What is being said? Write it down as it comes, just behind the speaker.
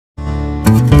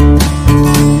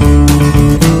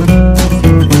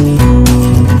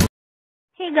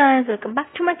guys, welcome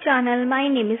back to my channel. My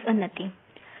name is Unnati.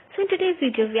 So in today's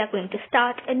video we are going to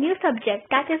start a new subject,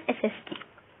 that is SST.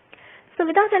 So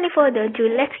without any further ado,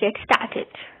 let's get started.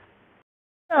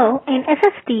 So in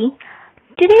SST,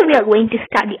 today we are going to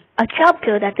study a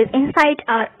chapter that is inside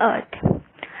our earth.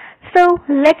 So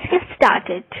let's get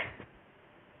started.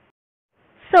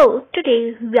 So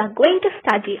today we are going to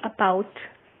study about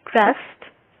crust,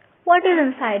 what is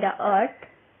inside our earth,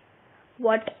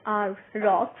 what are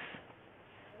rocks,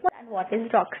 and what is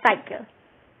rock cycle.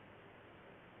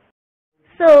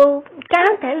 So can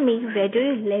you tell me, where do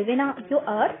you live in your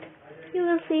earth? You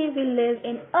will see we live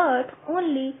in earth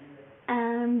only,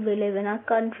 and we live in a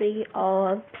country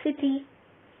or city.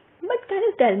 But can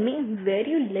you tell me, where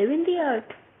you live in the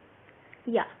earth?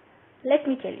 Yeah, let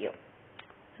me tell you.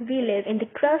 We live in the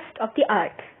crust of the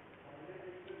earth.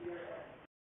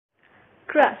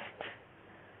 Crust.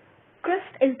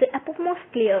 Crust is the uppermost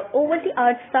layer over the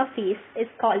earth's surface, is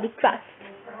called the crust.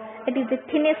 It is the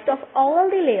thinnest of all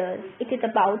the layers. It is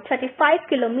about 35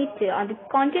 km on the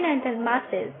continental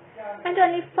masses and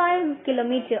only 5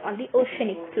 km on the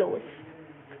oceanic floors.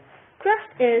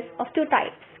 Crust is of two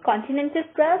types, continental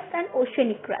crust and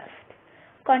oceanic crust.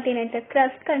 Continental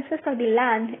crust consists of the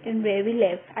land in where we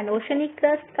live, and oceanic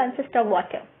crust consists of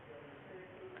water.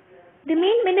 The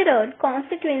main mineral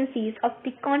constituencies of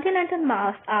the continental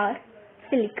mass are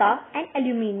silica and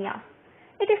alumina.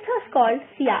 It is thus called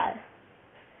Cr.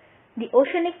 The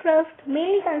oceanic crust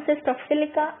mainly consists of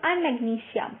silica and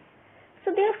magnesium,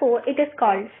 so therefore it is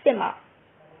called Sima.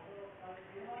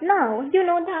 Now you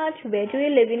know that where do you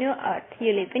live in your earth?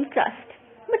 You live in crust.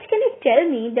 But can you tell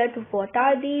me that what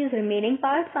are these remaining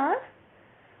parts are?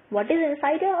 What is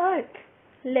inside your earth?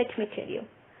 Let me tell you.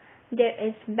 There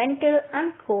is mantle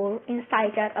and core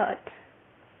inside our earth.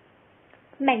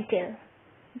 Mantle.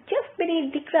 Just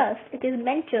beneath the crust, it is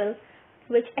mantle,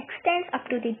 which extends up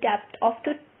to the depth of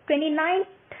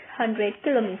 2,900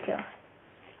 km.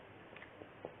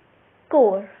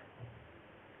 Core.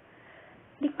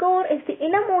 The core is the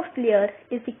innermost layer,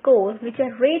 is the core, which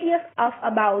has a radius of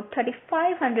about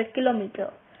 3,500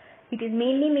 km. It is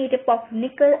mainly made up of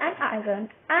nickel and iron,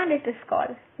 and it is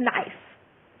called knife.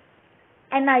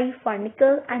 Ni for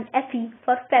nickel and Fe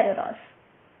for ferrous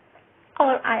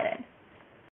or iron.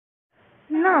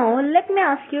 Now let me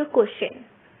ask you a question.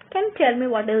 Can you tell me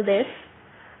what is this?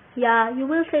 Yeah, you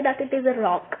will say that it is a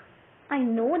rock. I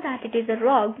know that it is a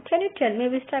rock. Can you tell me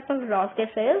which type of rock this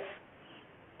is?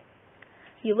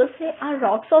 You will say, are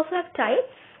rocks also have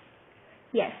types?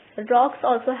 Yes, rocks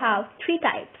also have three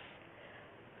types.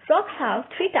 Rocks have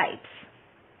three types: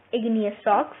 igneous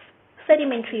rocks,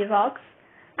 sedimentary rocks,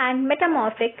 and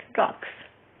metamorphic rocks.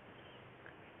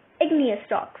 Igneous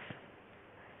rocks.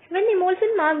 When the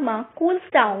molten magma cools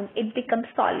down, it becomes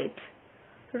solid.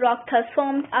 Rocks thus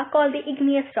formed are called the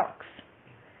igneous rocks.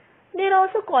 They are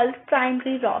also called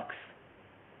primary rocks.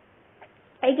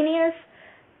 Igneous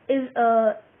is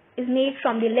made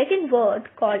from the Latin word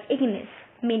called ignis,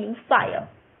 meaning fire.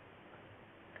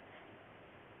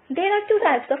 There are two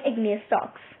types of igneous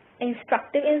rocks: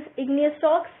 extrusive igneous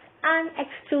rocks and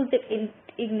extrusive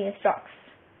igneous rocks.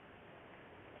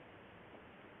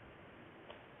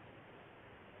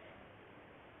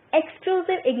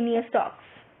 Extrusive igneous rocks.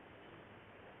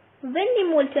 When the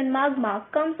molten magma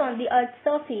comes on the Earth's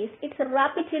surface, it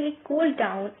rapidly cools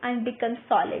down and becomes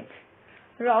solid.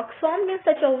 Rocks formed in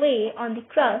such a way on the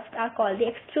crust are called the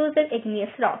extrusive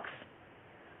igneous rocks.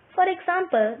 For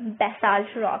example, basalt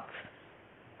rocks.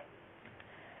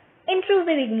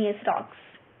 Intrusive igneous rocks.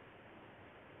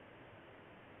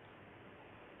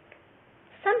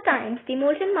 Sometimes the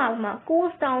molten magma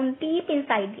cools down deep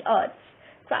inside the Earth's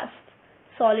crust.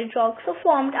 Solid rocks so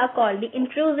formed are called the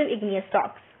intrusive igneous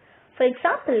rocks. For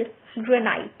example,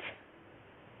 granite.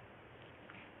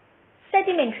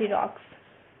 Sedimentary rocks.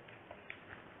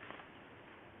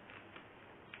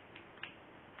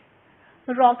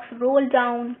 Rocks roll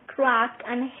down, crack,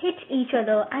 and hit each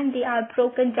other, and they are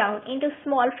broken down into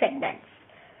small fragments.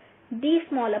 These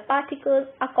smaller particles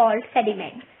are called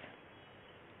sediments.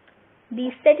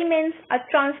 These sediments are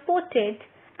transported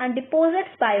and deposited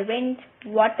by wind,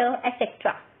 water,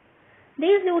 etc.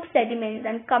 These loose sediments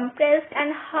are compressed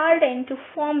and hardened to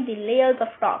form the layers of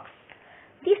rocks.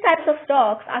 These types of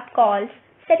rocks are called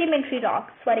sedimentary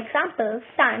rocks. For example,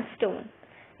 sandstone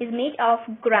is made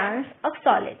of grains of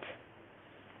solid.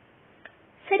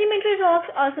 Sedimentary rocks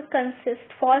also consist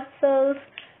fossils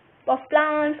of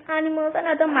plants, animals, and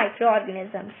other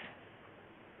microorganisms.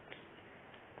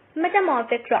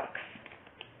 Metamorphic rocks.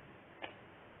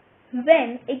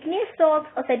 When igneous rocks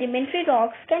or sedimentary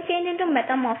rocks can change into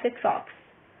metamorphic rocks.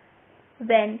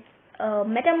 When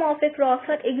metamorphic rocks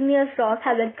or igneous rocks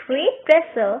have a great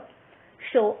pressure,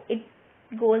 so it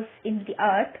goes in the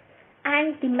earth,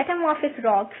 and the metamorphic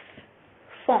rocks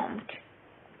formed.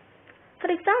 For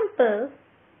example,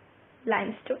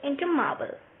 limestone into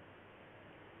marble.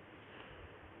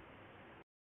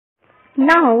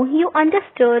 Now you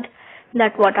understood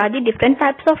that what are the different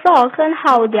types of rocks and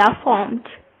how they are formed.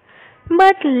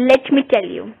 But let me tell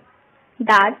you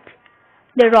that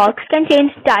the rocks can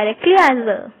change directly as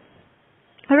well.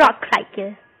 Rock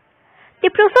cycle. The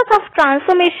process of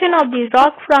transformation of the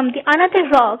rock from the another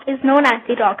rock is known as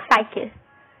the rock cycle.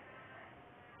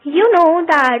 You know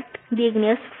that the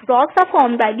igneous rocks are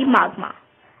formed by the magma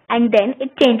and then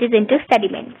it changes into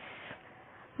sediments.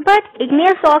 But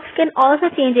igneous rocks can also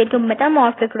change into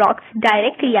metamorphic rocks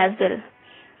directly as well.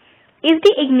 If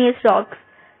the igneous rocks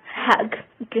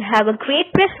have a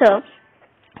great pressure,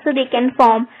 so they can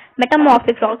form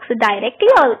metamorphic rocks directly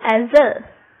as well.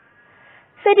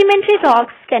 Sedimentary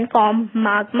rocks can form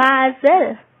magma as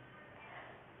well.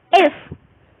 If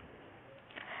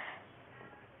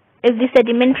the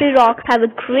sedimentary rocks have a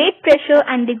great pressure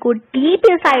and they go deep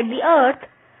inside the earth,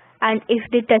 and if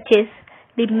they touches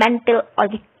the mantle or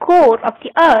the core of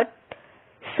the earth,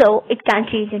 so it can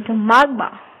change into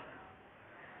magma.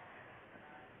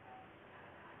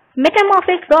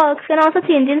 Metamorphic rocks can also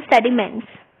change in sediments.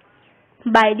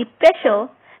 By the pressure,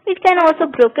 it can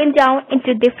also broken down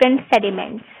into different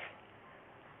sediments.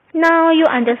 Now you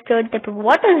understood that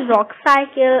what is rock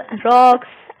cycle, rocks,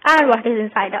 and what is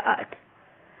inside the earth.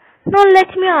 Now let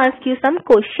me ask you some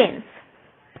questions.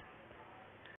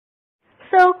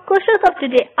 So questions of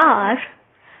today are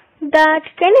that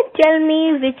can you tell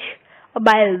me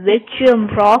by which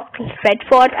rock Red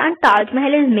Fort and Taj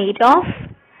Mahal is made of?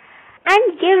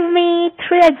 And give me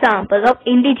 3 examples of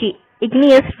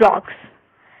igneous rocks.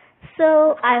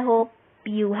 So I hope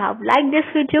you have liked this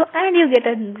video and you get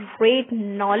a great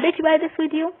knowledge by this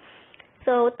video.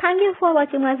 So thank you for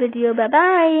watching my video. Bye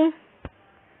bye.